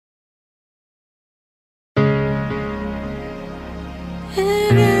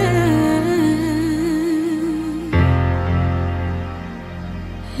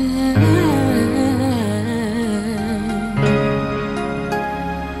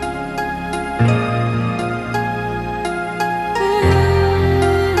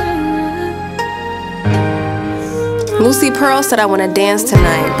Lucy Pearl said I want to dance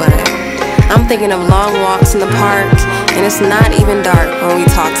tonight, but I'm thinking of long walks in the park, and it's not even dark when we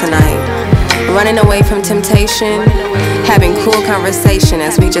talk tonight. Running away from temptation, having cool conversation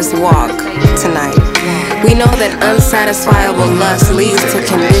as we just walk tonight. We know that unsatisfiable lust leads to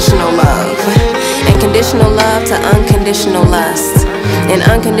conditional love, and conditional love to unconditional lust, and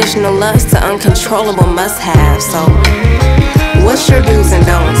unconditional lust to uncontrollable must-have. So, what's your do's and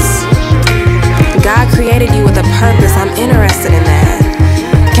don'ts? God created you with a purpose. I'm interested in that.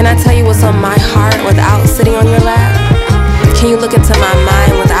 Can I tell you what's on my heart without sitting on your lap? Can you look into my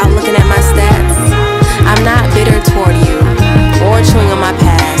mind without looking at my stats? I'm not bitter toward you or chewing on my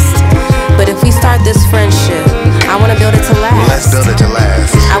past, but if we start this friendship, I want to build it to last. Let's build it to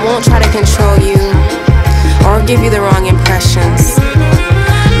last. I won't try to control you or give you the wrong impressions.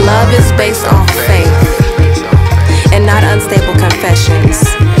 Love is based off faith and not unstable confessions.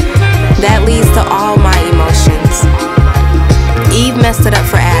 That leads to all my emotions. Eve messed it up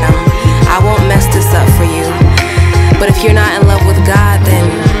for Adam. I won't mess this up for you. But if you're not in love with God, then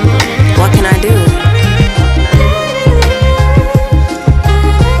what can I do?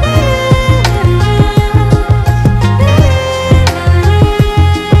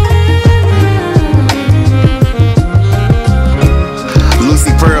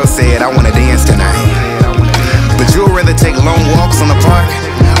 Lucy Pearl said, I want to dance tonight. But you'll rather take long walks on the park?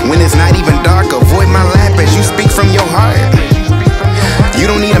 When it's not even dark, avoid my lap as you speak from your heart. You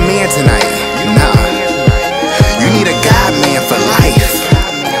don't need a man tonight, nah. You need a God man for life.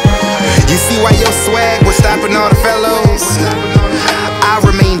 You see why your swag was stopping all the fellows? I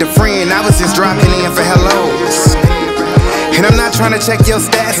remained a friend, I was just dropping in for hellos. And I'm not trying to check your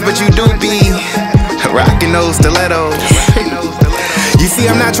stats, but you do be rocking those stilettos. You see,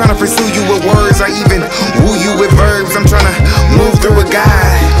 I'm not trying to pursue you with words or even woo you with verbs. I'm trying to move through with God.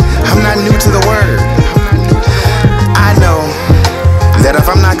 I'm not new to the word. I know that if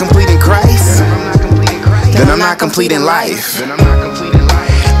I'm not completing Christ, then I'm not completing life.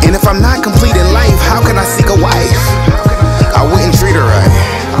 And if I'm not completing life, how can I seek a wife? I wouldn't treat her right,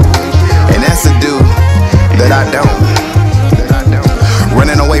 and that's a dude that I don't.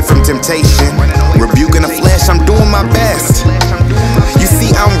 Running away from temptation, rebuking the flesh, I'm doing my best. You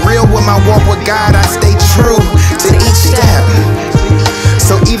see, I'm real with my walk with God. I stay true to each step.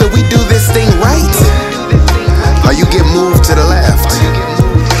 So either we do this thing right, or you get moved to the left.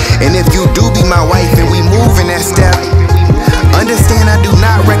 And if you do be my wife and we move in that step, understand I do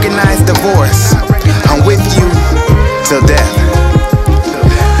not recognize divorce. I'm with you till death.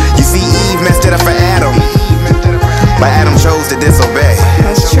 You see, Eve messed it up for Adam, but Adam chose to disobey.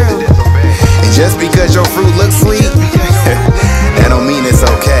 That's true. And just because your fruit looks sweet, that don't mean it's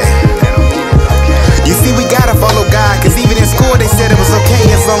okay. You see, we gotta follow God, cause even in school they said it was okay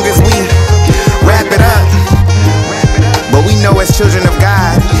as long as we wrap it up. But we know as children of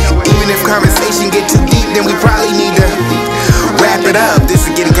God, even if conversation get too deep, then we probably need to wrap it up. This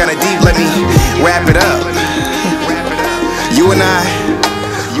is getting kinda deep, let me wrap it up. You and I,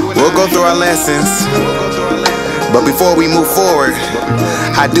 we'll go through our lessons, but before we move forward,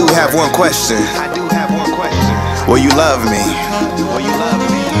 I do have one question. Will you love me? Will you love me?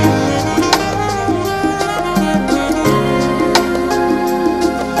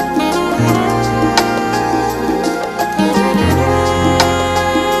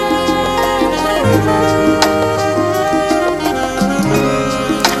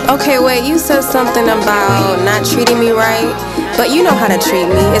 Okay, wait, you said something about not treating me right, but you know how to treat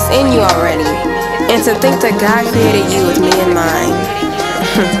me. It's in you already. And to think that God created you with me in mind.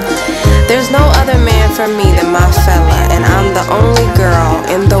 There's no other man for me than my fella, and I'm the only girl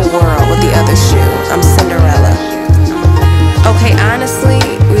in the world with the other shoe. I'm Cinderella. Okay, honestly,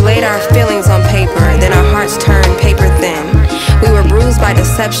 we laid our feelings on paper, then our hearts turned paper thin. We were bruised by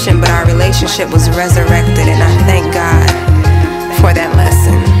deception, but our relationship was resurrected, and I thank God for that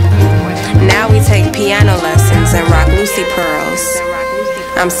lesson. Now we take piano lessons and rock Lucy Pearls.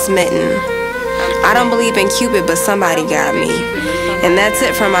 I'm smitten. I don't believe in Cupid, but somebody got me. And that's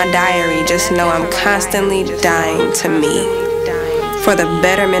it for my diary. Just know I'm constantly dying to me for the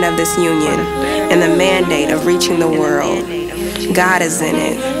betterment of this union and the mandate of reaching the world. God is in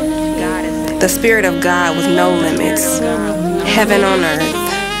it. The Spirit of God with no limits. Heaven on earth.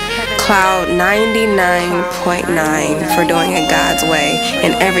 Cloud 99.9 for doing it God's way,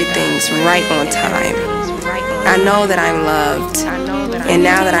 and everything's right on time. I know that I'm loved. And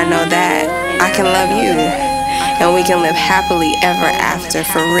now that I know that, I can love you. And we can live happily ever after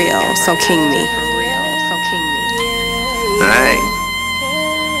for real. So king me. Alright.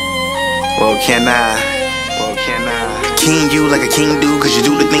 Well, can I king you like a king do? Cause you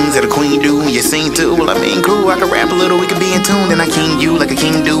do the things that a queen do. And you sing too. Well, I mean, cool, I can rap a little, we can be in tune. Then I king you like a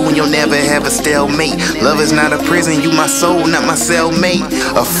king do. And you'll never have a stalemate. Love is not a prison, you my soul, not my cellmate.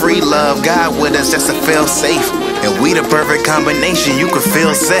 A free love, God with us, that's a fail safe. And we the perfect combination, you could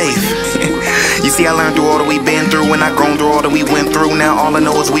feel safe. You see, I learned through all that we been through, and I grown through all that we went through. Now all I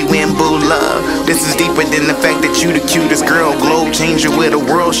know is we win, boo, love. This is deeper than the fact that you the cutest girl. Globe changer with a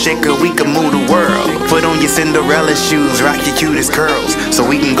world shaker, we can move the world. Put on your Cinderella shoes, rock your cutest curls, so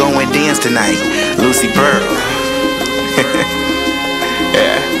we can go and dance tonight, Lucy Pearl.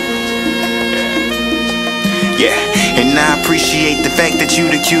 Yeah, and I appreciate the fact that you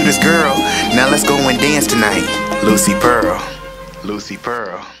the cutest girl. Now let's go and dance tonight, Lucy Pearl. Lucy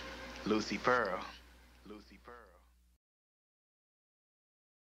Pearl. Lucy Pearl.